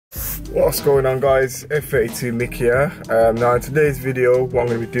What's going on, guys? F82 Mick here. Now in today's video what I'm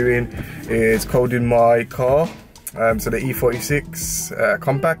going to be doing is coding my car, so the E46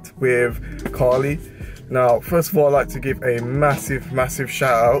 compact with Carly. Now first of all, I'd like to give a massive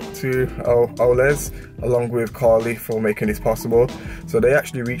shout out to Oles along with Carly for making this possible. So they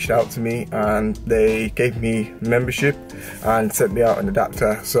actually reached out to me and they gave me membership and sent me out an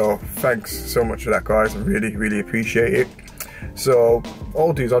adapter, so thanks so much for that, guys. I really appreciate it. So all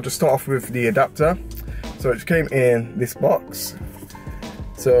I'll do is I'll just start off with the adapter. So it just came in this box,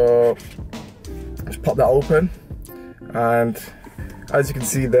 so just pop that open, and as you can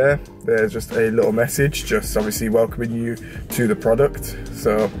see there's just a little message just obviously welcoming you to the product.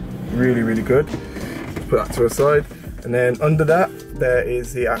 So really good. Put that to a side, and then under that there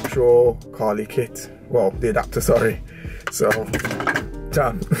is the actual Carly kit, well, the adapter, sorry. So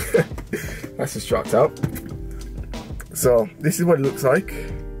damn, that's just dropped out. So this is what it looks like,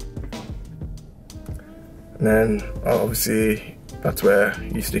 and then obviously that's where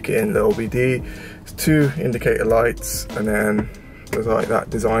you stick it in the OBD. It's 2 indicator lights, and then there's like that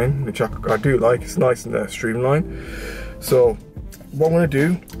design, which I do like. It's nice and streamlined. So what I'm going to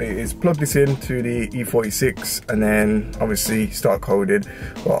do is plug this into the E46 and then obviously start coding.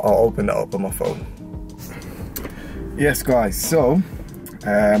 Well, I'll open that up on my phone. Yes guys, so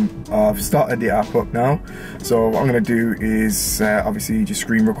I've started the app up now. So what I'm going to do is obviously just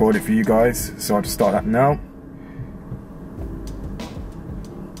screen record it for you guys. So I'll just start that now.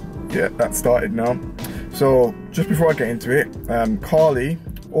 Yeah, that started now. So just before I get into it, Carly,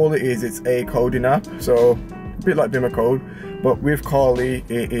 all it is, it's a coding app, so a bit like Bimmer Code, but with Carly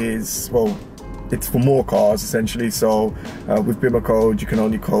it is, well, it's for more cars essentially. So with Bimmer Code you can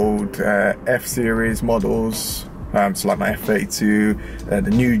only code F series models, so like my F32,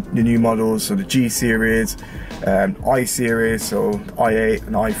 the new models, so the G series, I series, so i8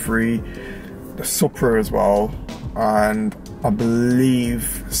 and i3, the Supra as well, and I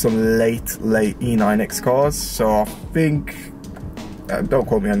believe some late E9X cars. So I think, don't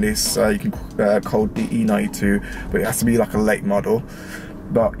quote me on this, you can code the E92, but it has to be like a late model.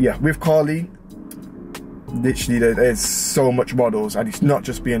 But yeah, with Carly, literally there's so much models, and it's not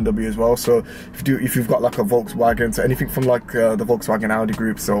just BMW as well. So if you've got like a Volkswagen, so anything from like the Volkswagen Audi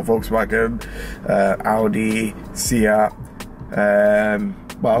group, so Volkswagen, Audi, Seat,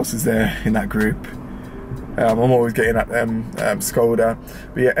 what else is there in that group? I'm always getting at them, Skoda,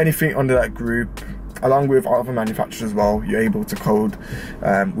 but yeah, anything under that group, along with other manufacturers as well, you're able to code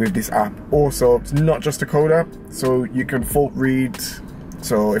with this app. Also, it's not just a code app, so you can fault read.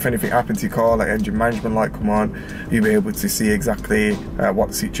 So if anything happens to your car, like engine management light come on, you'll be able to see exactly what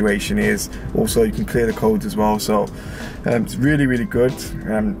the situation is. Also, you can clear the codes as well, so it's really good.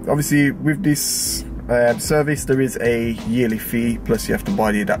 Obviously with this service there is a yearly fee, plus you have to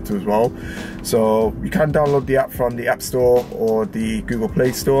buy the adapter as well. So you can download the app from the App Store or the Google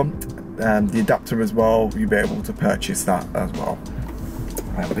Play Store. The adapter as well, you'll be able to purchase that as well.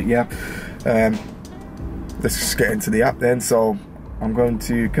 But yeah, let's just get into the app then. So I'm going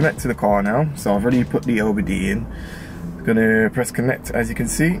to connect to the car now. So I've already put the OBD in. I'm gonna press connect, as you can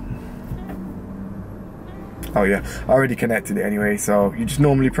see. Oh yeah, I already connected it anyway, so you just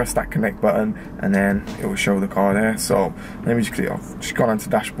normally press that connect button and then it will show the car there. So let me just click off. Just gone onto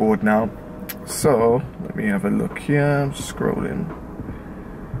dashboard now. So let me have a look here. I'm just scrolling.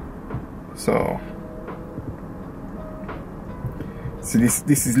 So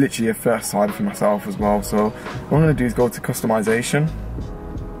this is literally a first time for myself as well. So what I'm going to do is go to customization.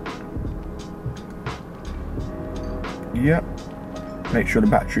 Yep. Make sure the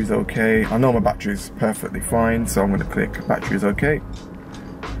battery is okay. I know my battery is perfectly fine, so I'm going to click battery is okay.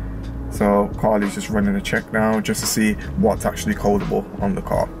 So Carly's just running a check now just to see what's actually codable on the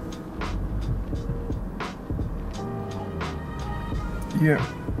car. Yeah,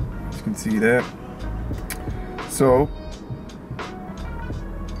 as you can see there. So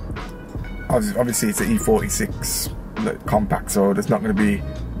obviously it's an E46 compact, so there's not going to be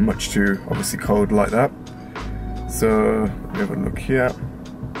much to obviously code like that. So we have a look here.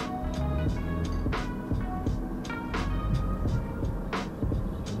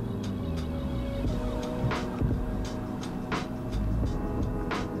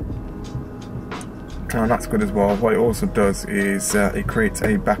 And that's good as well. What it also does is it creates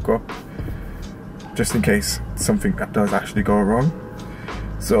a backup just in case something that does actually go wrong.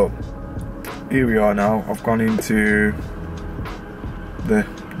 So here we are now. I've gone into the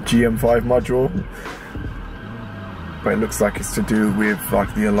GM5 module, but it looks like it's to do with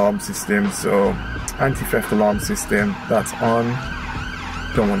like the alarm system. So anti-theft alarm system, that's on.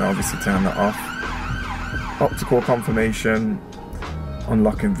 Don't want to obviously turn that off. Optical confirmation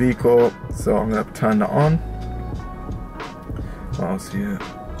unlocking vehicle, so I'm going to turn that on. What else here?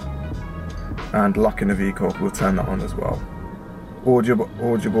 And locking the vehicle, we'll turn that on as well.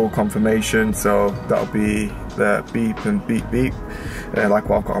 Audible confirmation, so that'll be the beep and beep beep, like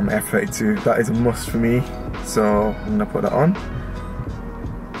what I've got on my F32. That is a must for me, so I'm going to put that on.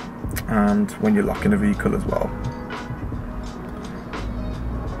 And when you're locking a vehicle as well.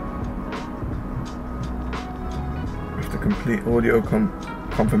 After complete audio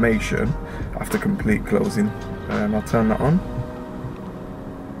confirmation, after complete closing, I'll turn that on.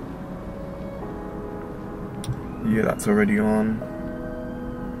 Yeah, that's already on.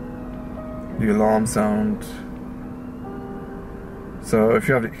 The alarm sound. So if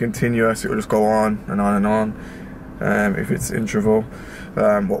you have it continuous, it will just go on and on and on. If it's interval,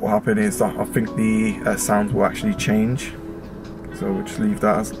 what will happen is that I think the sounds will actually change. So we'll just leave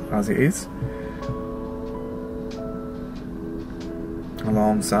that as it is.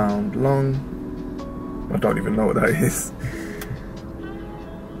 Alarm sound long. I don't even know what that is.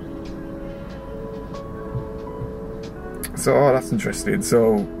 So that's interesting.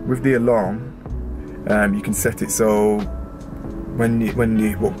 So with the alarm, you can set it so when you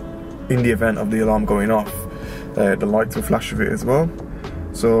in the event of the alarm going off, the lights will flash with it as well.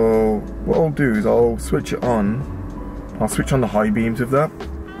 So what I'll do is I'll switch it on. I'll switch on the high beams with that.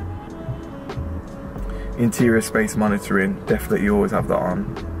 Interior space monitoring, definitely always have that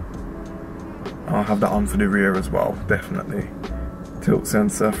on. I'll have that on for the rear as well, definitely. Tilt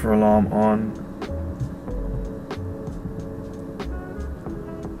sensor for alarm on.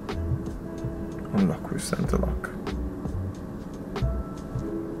 Unlock with center lock.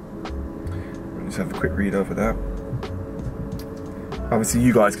 Just have a quick read over that. Obviously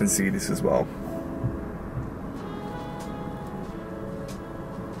you guys can see this as well.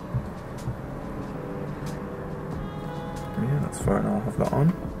 Yeah, that's fine, I'll have that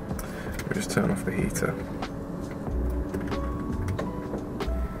on. We'll just turn off the heater.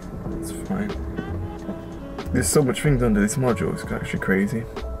 That's fine. There's so much things under this module, it's actually crazy.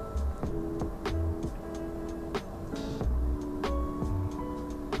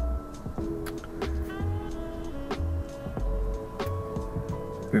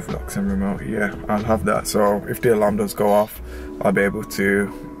 With locks and remote, yeah, I'll have that. So if the alarm does go off, I'll be able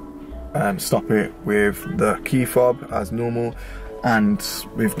to stop it with the key fob as normal and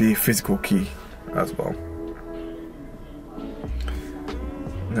with the physical key as well.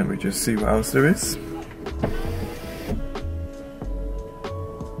 Let me just see what else there is.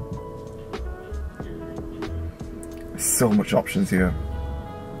 There's so much options here.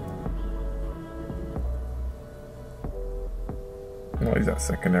 What is that?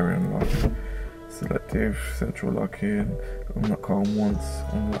 Secondary unlock, selective, central lock in, unlock car once,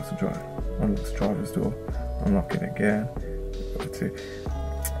 unlocks the driver's door, unlock it again.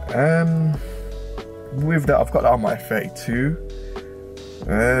 With that, I've got that on my F32.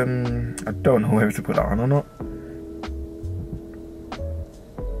 I don't know whether to put that on or not.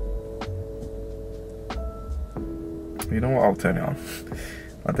 You know what? I'll turn it on.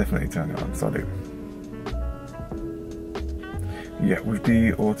 I'll definitely turn it on. So I do. Yeah, with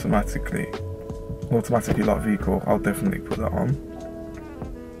the automatically locked vehicle, I'll definitely put that on.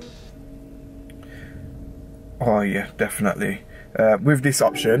 Oh yeah, definitely. With this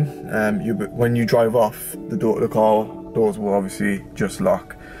option, when you drive off, the car doors will obviously just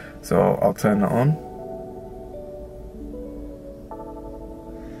lock. So I'll turn that on.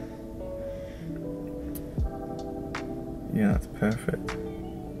 Yeah, that's perfect.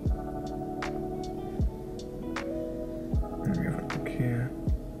 Let me have a look here.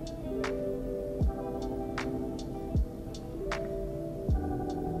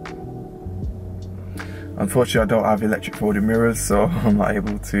 Unfortunately, I don't have electric folding mirrors, so I'm not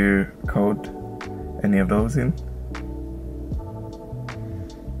able to code any of those in.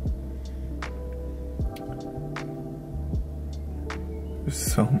 There's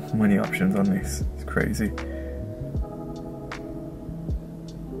so many options on this, it's crazy.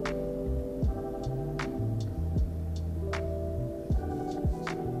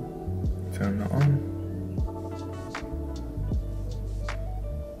 Turn that on.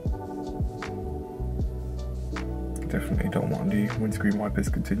 Definitely don't want the windscreen wipers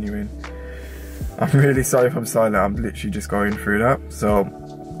continuing. I'm really sorry if I'm silent, I'm literally just going through that. So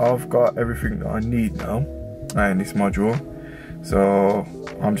I've got everything that I need now in this module. So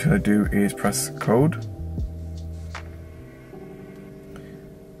what I'm just going to do is press code.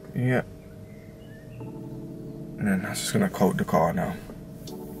 Yeah. And then that's just going to code the car now.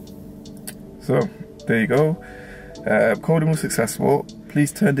 So there you go. Coding was successful.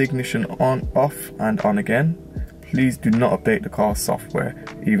 Please turn the ignition on, off and on again. please do not update the car software,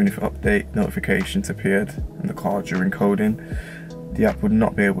 even if update notifications appeared in the car during coding. The app would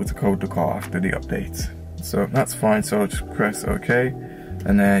not be able to code the car after the update. So that's fine, so just press OK,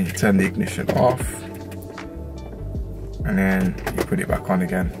 and then you turn the ignition off, and then you put it back on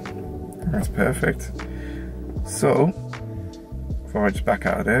again. That's perfect. So if I just back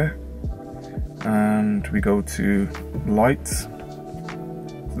out of there and we go to lights,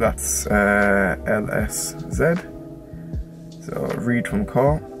 that's LSZ. So read from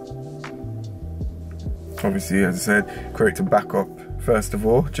car. Obviously, as I said, create a backup first of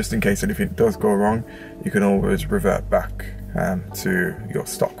all, just in case anything does go wrong. You can always revert back to your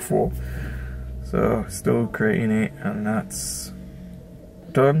stock 4. So still creating it, and that's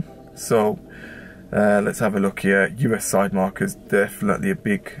done. So let's have a look here. US side markers, definitely a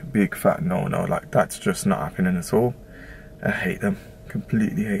big fat no-no. Like, that's just not happening at all. I hate them,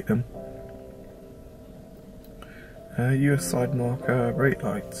 completely hate them. US side marker, brake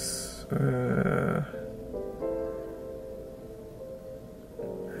lights.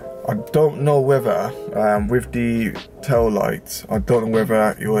 I don't know whether with the tail lights, I don't know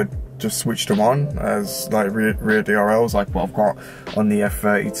whether you would just switch them on as like rear DRLs, like what I've got on the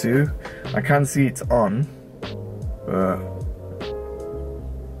F32. I can see it's on, but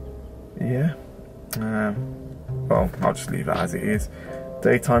yeah. Well, I'll just leave that as it is.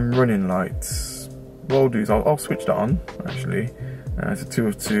 Daytime running lights. What I'll do is I'll switch that on actually. It's a 2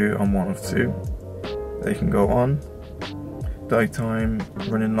 of 2 and 1 of 2. They can go on. Daytime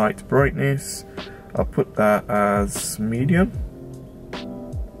running light brightness, I'll put that as medium.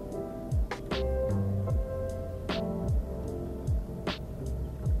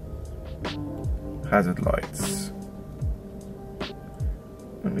 Hazard lights,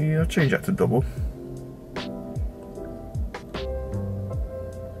 I'll change that to double.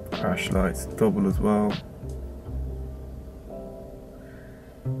 Crash lights, double as well.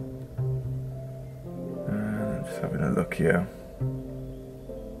 And just having a look here.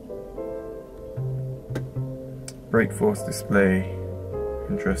 Brake force display,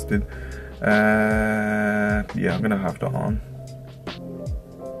 interested. Yeah, I'm gonna have that on.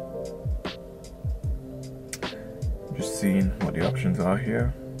 Just seeing what the options are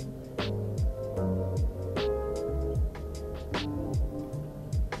here.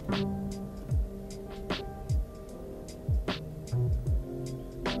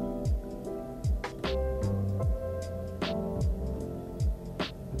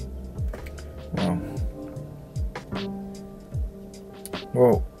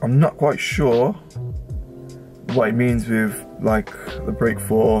 Well, I'm not quite sure what it means with like the brake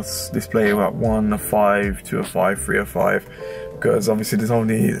force display at 1 of 5, 2 of 5, 3 of 5, because obviously there's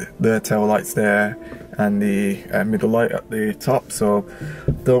only the tail lights there and the middle light at the top, so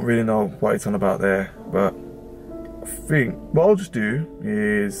don't really know what it's on about there. But I think what I'll just do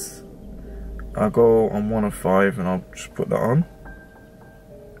is I'll go on 1 of 5 and I'll just put that on.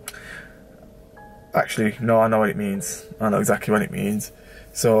 Actually, no, I know what it means. I know exactly what it means.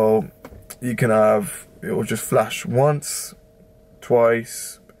 So you can have, it will just flash once,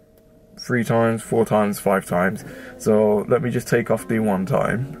 twice, 3 times, 4 times, 5 times. So let me just take off the 1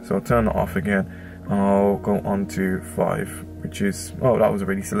 time. So I'll turn it off again and I'll go on to 5, which is, oh, that was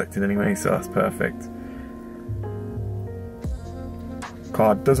already selected anyway, so that's perfect.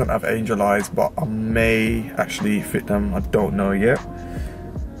 Car doesn't have angel eyes, but I may actually fit them, I don't know yet.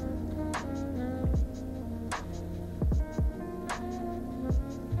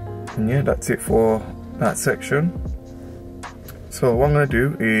 And yeah, that's it for that section. So what I'm going to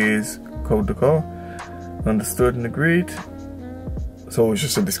do is code the car. Understood and agreed. So it's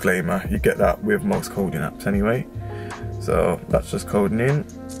just a disclaimer, you get that with most coding apps anyway. So that's just coding in.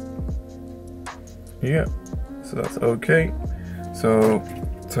 Yeah, so that's okay. So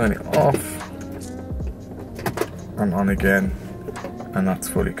turn it off and on again, and that's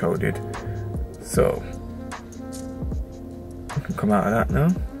fully coded. So I can come out of that now.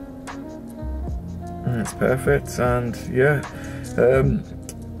 That's perfect. And yeah,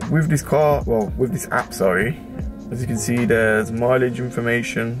 with this car, well, with this app, sorry, as you can see, there's mileage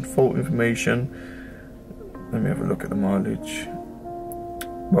information, fault information. Let me have a look at the mileage.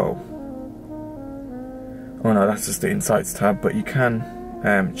 Well, oh no, that's just the Insights tab, but you can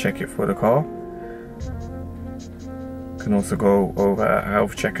check it for the car. You can also go over a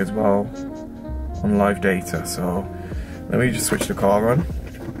health check as well on live data. So let me just switch the car on.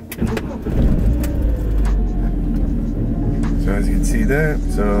 So as you can see there,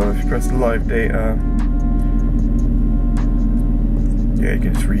 so if you press the live data, yeah, you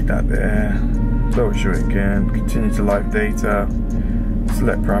can just read that there. So I'll show it again, continue to live data,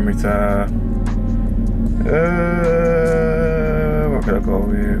 select parameter, What can I go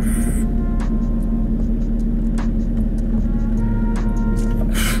with?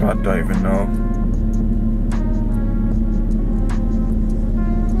 I don't even know.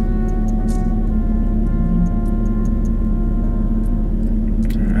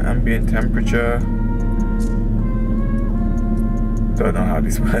 Ambient temperature. Don't know how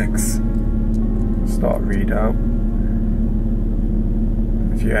this works. Start readout.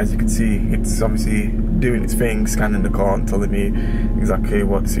 Yeah, as you can see, it's obviously doing its thing, scanning the car and telling me exactly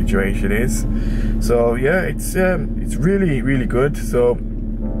what the situation is. So yeah, it's really good. So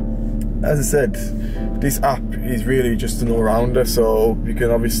as I said, this app is really just an all-rounder, so you can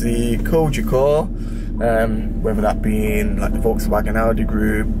obviously code your car, whether that being like the Volkswagen Audi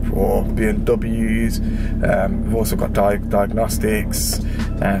group or BMWs. We've also got diagnostics,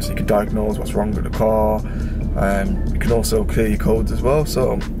 so you can diagnose what's wrong with the car. You can also clear your codes as well.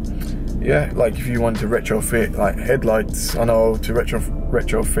 So yeah, like if you want to retrofit like headlights, I know to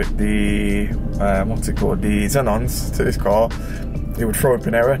retrofit the what's it called, the xenons to this car, it would throw up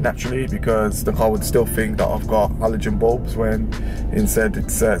an error naturally, because the car would still think that I've got halogen bulbs when instead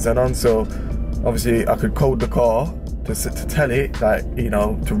it's xenon. So obviously I could code the car to tell it that, you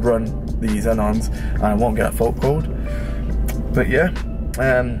know, to run the xenons, and I won't get a fault code. But yeah,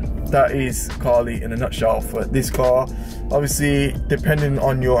 that is Carly in a nutshell for this car. Obviously, depending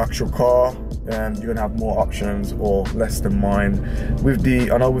on your actual car, you're gonna have more options or less than mine. With the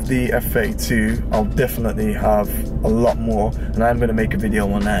F32, I'll definitely have a lot more, and I'm gonna make a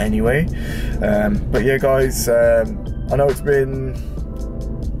video on that anyway. But yeah, guys, I know it's been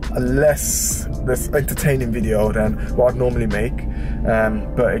a less entertaining video than what I'd normally make,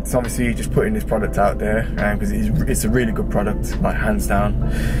 but it's obviously just putting this product out there because it's a really good product, like hands down.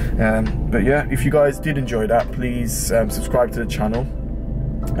 But yeah, if you guys did enjoy that, please subscribe to the channel.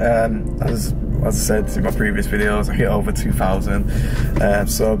 As I said in my previous videos, I hit over 2,000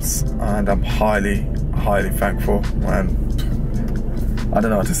 subs, and I'm highly thankful. I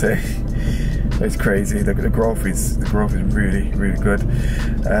don't know what to say. It's crazy. The growth is really good.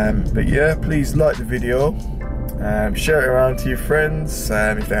 But yeah, please like the video, share it around to your friends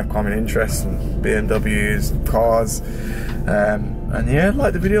if they have common interests in BMWs, cars, and yeah,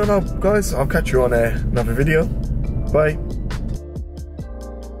 like the video. Now guys, I'll catch you on another video. Bye.